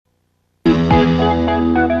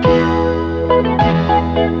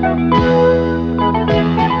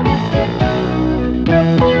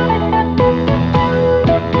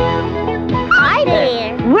Hi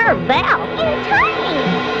there. We're Val, And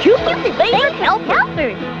Tiny. Cupid's favorite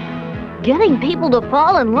helpers. Getting people to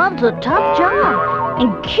fall in love's a tough job,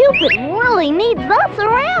 and Cupid really needs us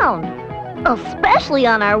around. Especially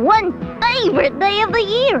on our one favorite day of the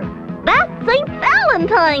year. That's St.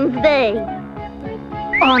 Valentine's Day.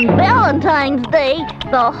 On Valentine's Day,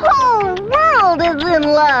 the whole world is in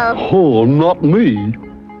love. Oh, not me.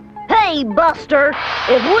 Hey, Buster,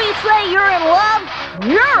 if we say you're in love,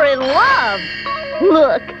 you're in love.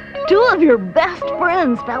 Look, two of your best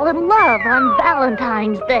friends fell in love on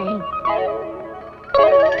Valentine's Day.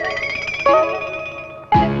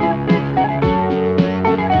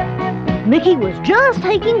 Mickey was just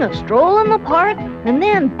taking a stroll in the park, and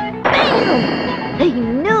then, bam! He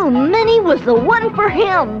knew Minnie was the one for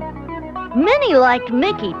him. Minnie liked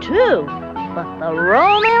Mickey, too, but the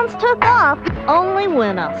romance took off only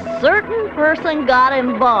when a certain person got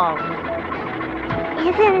involved.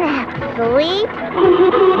 Isn't that sweet?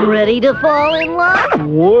 Ready to fall in love?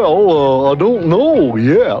 Well, I don't know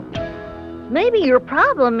yet. Maybe your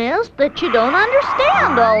problem is that you don't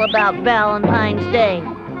understand all about Valentine's Day.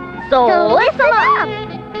 So listen up!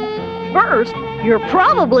 First, you're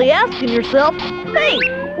probably asking yourself, hey,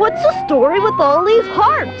 what's the story with all these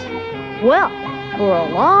hearts? Well, for a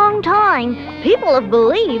long time, people have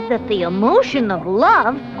believed that the emotion of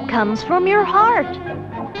love comes from your heart.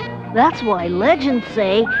 That's why legends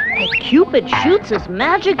say that Cupid shoots his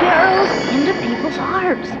magic arrows into people's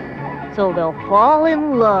hearts, so they'll fall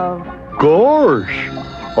in love. Gosh,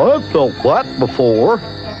 I've felt that before.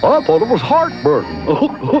 I thought it was heartburn.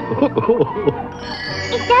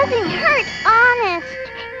 It doesn't hurt, honest.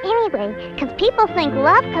 Anyway, because people think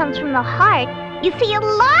love comes from the heart, you see a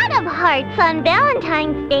lot of hearts on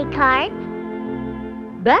Valentine's Day cards.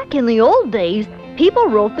 Back in the old days, people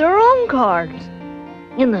wrote their own cards.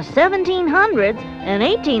 In the 1700s and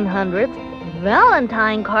 1800s,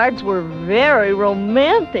 Valentine cards were very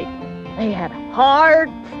romantic. They had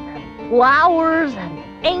hearts and flowers and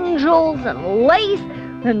angels and lace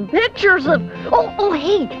and pictures of... Oh,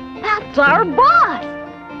 hey, that's our boss.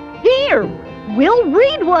 Here, we'll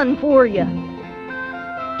read one for you.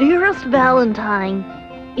 Dearest Valentine,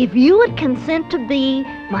 if you would consent to be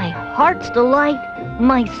my heart's delight,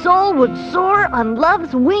 my soul would soar on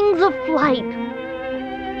love's wings of flight.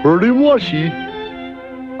 Pretty mushy.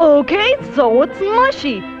 Okay, so it's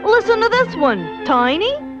mushy. Listen to this one,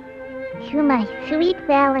 Tiny. To my sweet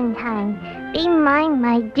Valentine, be mine,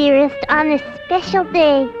 my dearest, on this special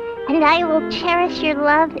day, and I will cherish your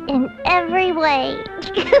love in every way.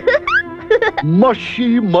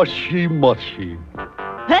 Mushy, mushy, mushy.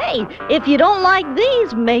 Hey, if you don't like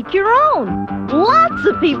these, make your own. Lots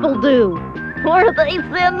of people do. Or they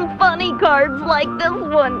send funny cards like this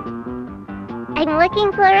one. I'm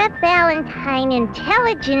looking for a Valentine,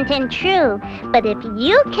 intelligent and true. But if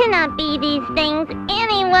you cannot be these things,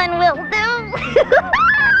 anyone will do.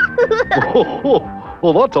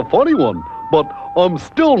 Well, that's a funny one, but I'm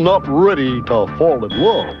still not ready to fall in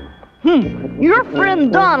love. Your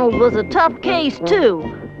friend Donald was a tough case, too.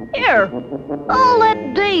 Here, I'll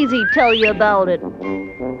let Daisy tell you about it.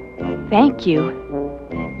 Thank you.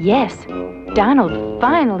 Yes, Donald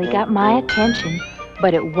finally got my attention,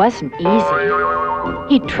 but it wasn't easy.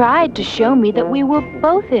 He tried to show me that we were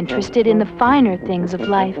both interested in the finer things of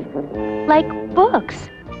life, like books.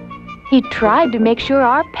 He tried to make sure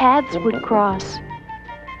our paths would cross.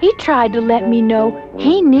 He tried to let me know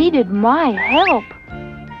he needed my help.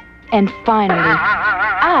 And finally,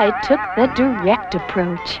 I took the direct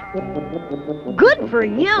approach. Good for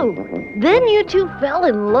you. Then you two fell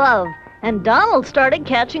in love, and Donald started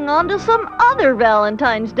catching on to some other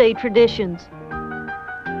Valentine's Day traditions.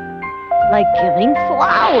 Like giving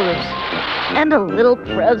flowers and a little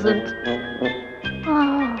present.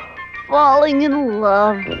 Oh, falling in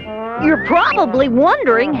love. You're probably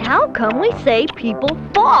wondering how come we say people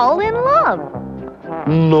fall in love.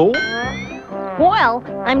 No. Well,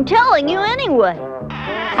 I'm telling you anyway.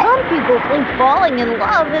 Some people think falling in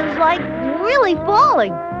love is like really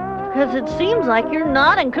falling, because it seems like you're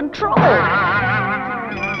not in control.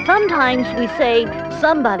 Sometimes we say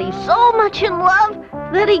somebody's so much in love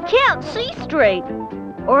that he can't see straight.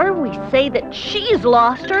 Or we say that she's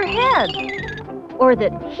lost her head. Or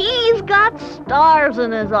that he's got stars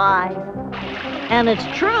in his eyes. And it's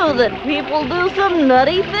true that people do some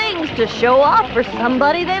nutty things to show off for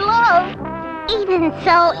somebody they love. Even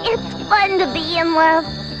so, it's fun to be in love.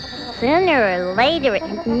 Sooner or later,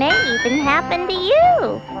 it may even happen to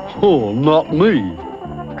you. Oh, not me.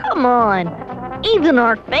 Come Come on. Even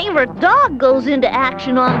our favorite dog goes into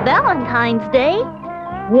action on Valentine's Day.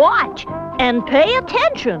 Watch and pay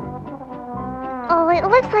attention. Oh, it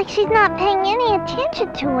looks like she's not paying any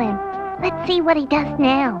attention to him. Let's see what he does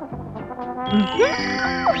now.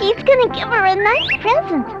 Oh, he's gonna give her a nice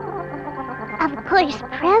present. Of course,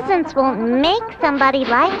 presents won't make somebody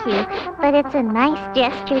like you, but it's a nice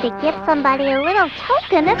gesture to give somebody a little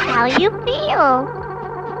token of how you feel.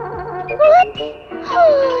 Whoops!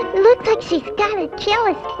 Oh, looks like she's got a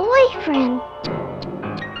jealous boyfriend.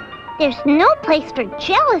 There's no place for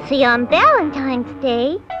jealousy on Valentine's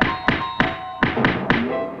Day.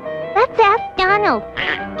 Let's ask Donald.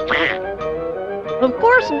 Of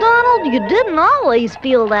course, Donald, you didn't always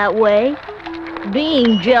feel that way.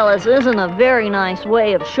 Being jealous isn't a very nice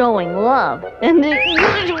way of showing love, and it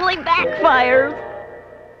usually backfires.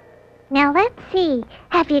 Now let's see.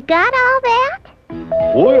 Have you got all that?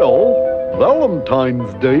 Well,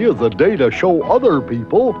 Valentine's Day is a day to show other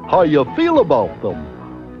people how you feel about them.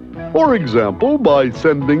 For example, by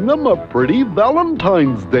sending them a pretty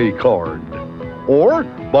Valentine's Day card. Or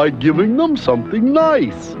by giving them something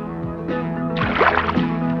nice.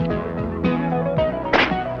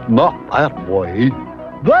 Not that way.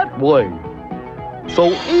 That way.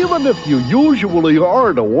 So even if you usually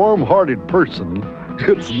aren't a warm-hearted person,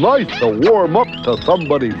 it's nice to warm up to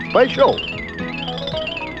somebody special.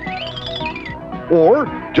 Or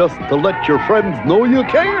just to let your friends know you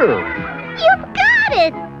care. You've got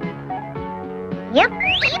it! Yep,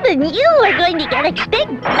 even you are going to get a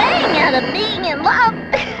big bang out of being in love.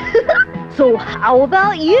 So how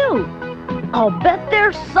about you? I'll bet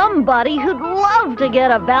there's somebody who'd love to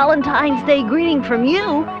get a Valentine's Day greeting from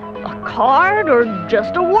you, a card or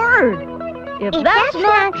just a word. If that's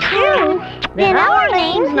not true, then our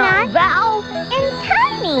name's not Val and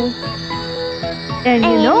Tiny. And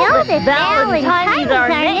you know that Valentine is our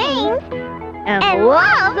name, and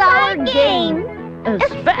love's our game,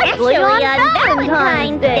 especially on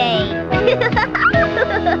Valentine's Day.